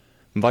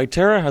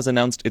Viterra has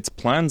announced its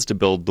plans to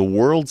build the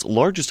world's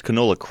largest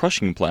canola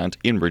crushing plant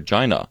in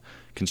Regina.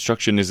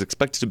 Construction is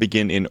expected to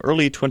begin in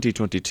early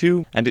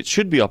 2022, and it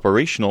should be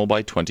operational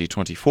by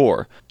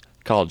 2024.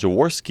 Kyle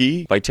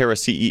Jaworski, Viterra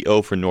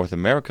CEO for North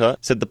America,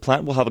 said the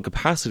plant will have a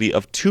capacity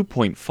of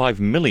 2.5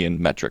 million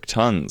metric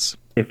tons.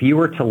 If you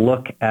were to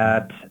look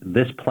at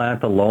this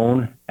plant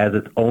alone as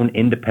its own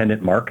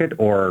independent market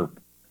or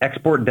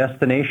export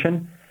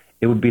destination,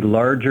 it would be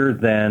larger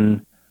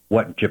than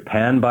what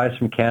Japan buys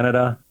from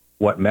Canada,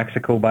 what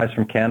Mexico buys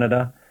from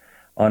Canada.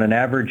 On an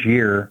average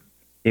year,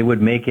 it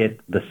would make it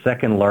the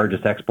second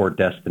largest export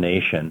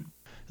destination.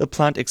 The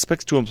plant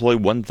expects to employ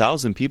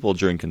 1,000 people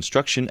during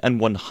construction and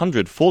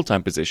 100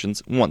 full-time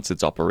positions once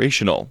it's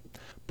operational.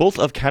 Both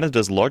of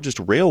Canada's largest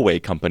railway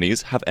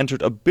companies have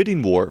entered a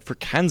bidding war for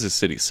Kansas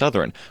City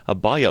Southern, a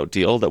buyout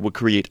deal that would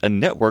create a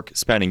network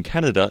spanning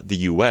Canada, the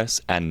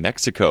U.S., and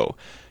Mexico.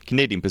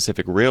 Canadian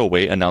Pacific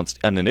Railway announced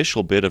an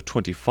initial bid of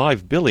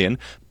 $25 billion,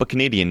 but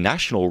Canadian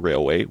National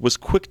Railway was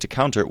quick to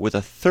counter with a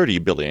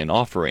 $30 billion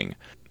offering.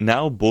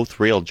 Now both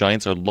rail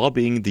giants are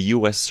lobbying the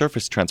U.S.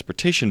 Surface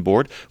Transportation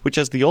Board, which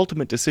has the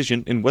ultimate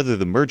decision in whether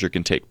the merger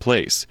can take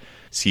place.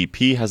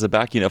 CP has a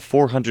backing of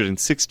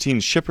 416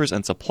 shippers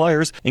and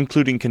suppliers,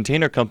 including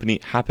container company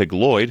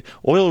Hapag-Lloyd,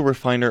 oil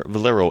refiner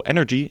Valero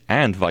Energy,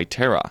 and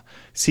Viterra.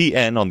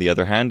 CN, on the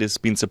other hand, is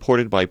being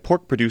supported by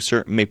pork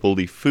producer Maple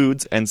Leaf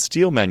Foods and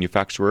steel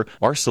manufacturer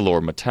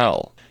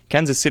ArcelorMittal.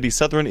 Kansas City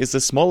Southern is the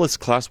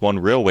smallest Class 1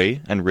 railway,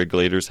 and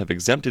regulators have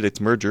exempted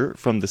its merger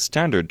from the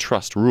standard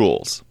trust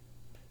rules.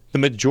 The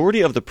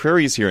majority of the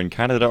prairies here in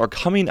Canada are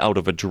coming out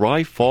of a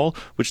dry fall,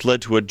 which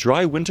led to a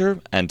dry winter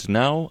and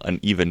now an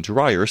even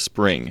drier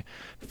spring.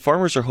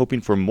 Farmers are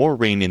hoping for more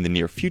rain in the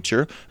near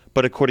future,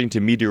 but according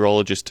to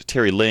meteorologist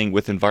Terry Lang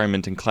with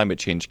Environment and Climate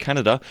Change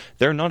Canada,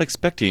 they're not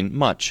expecting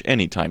much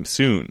anytime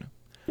soon.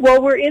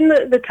 Well, we're in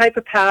the type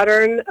of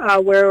pattern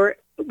where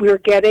we're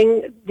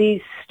getting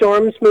these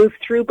storms move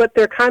through, but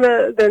they're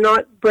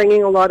not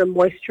bringing a lot of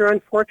moisture,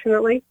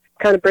 unfortunately.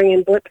 Kind of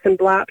bringing blips and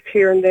blaps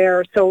here and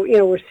there. So,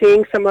 we're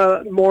seeing some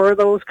more of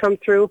those come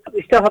through.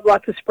 We still have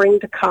lots of spring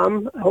to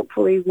come.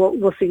 Hopefully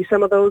we'll see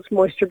some of those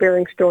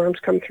moisture-bearing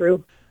storms come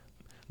through.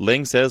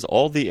 Lang says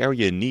all the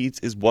area needs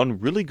is one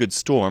really good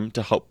storm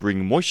to help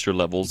bring moisture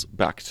levels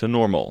back to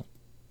normal.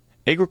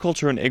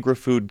 Agriculture and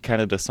Agri-Food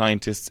Canada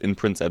scientists in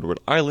Prince Edward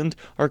Island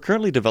are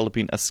currently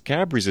developing a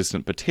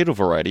scab-resistant potato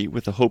variety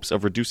with the hopes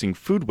of reducing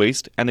food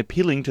waste and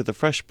appealing to the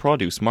fresh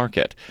produce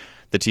market.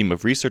 The team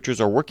of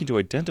researchers are working to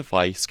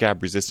identify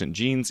scab-resistant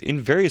genes in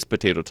various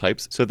potato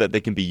types so that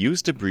they can be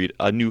used to breed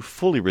a new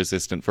fully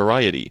resistant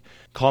variety.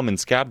 Common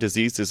scab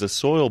disease is a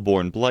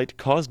soil-borne blight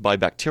caused by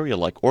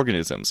bacteria-like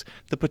organisms.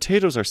 The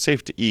potatoes are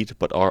safe to eat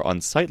but are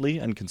unsightly,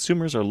 and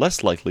consumers are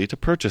less likely to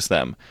purchase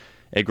them.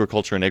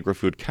 Agriculture and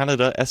Agri-Food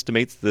Canada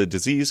estimates the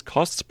disease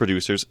costs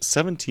producers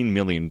 $17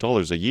 million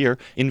a year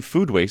in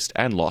food waste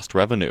and lost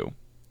revenue.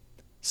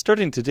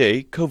 Starting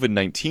today,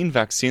 COVID-19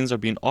 vaccines are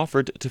being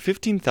offered to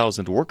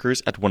 15,000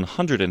 workers at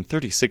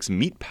 136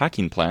 meat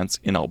packing plants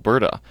in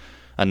Alberta.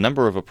 A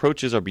number of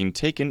approaches are being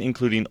taken,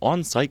 including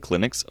on-site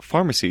clinics,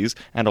 pharmacies,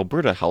 and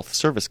Alberta Health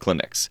Service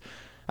clinics.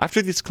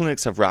 After these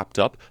clinics have wrapped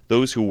up,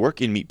 those who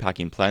work in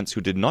meatpacking plants who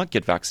did not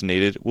get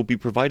vaccinated will be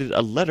provided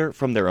a letter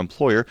from their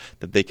employer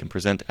that they can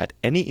present at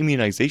any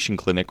immunization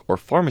clinic or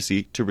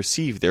pharmacy to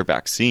receive their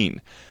vaccine.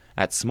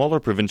 At smaller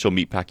provincial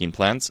meatpacking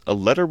plants, a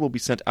letter will be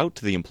sent out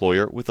to the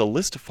employer with a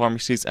list of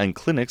pharmacies and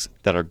clinics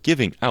that are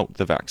giving out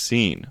the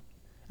vaccine.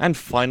 And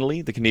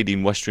finally, the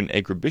Canadian Western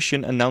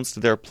Agribition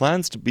announced their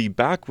plans to be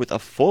back with a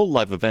full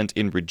live event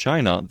in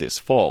Regina this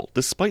fall,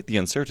 despite the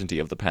uncertainty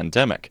of the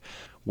pandemic.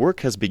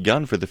 Work has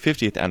begun for the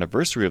 50th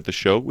anniversary of the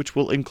show, which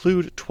will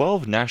include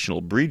 12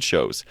 national breed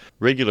shows.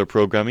 Regular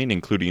programming,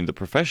 including the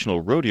professional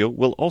rodeo,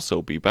 will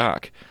also be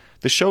back.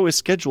 The show is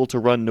scheduled to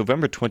run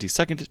November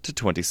 22nd to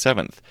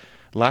 27th.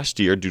 Last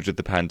year, due to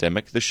the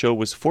pandemic, the show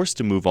was forced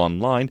to move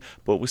online,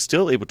 but was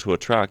still able to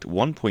attract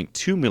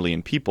 1.2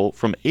 million people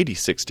from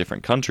 86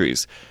 different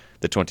countries.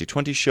 The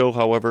 2020 show,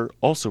 however,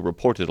 also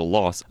reported a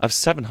loss of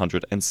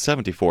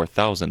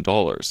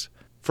 $774,000.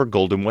 For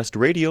Golden West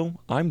Radio,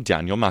 I'm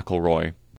Daniel McElroy.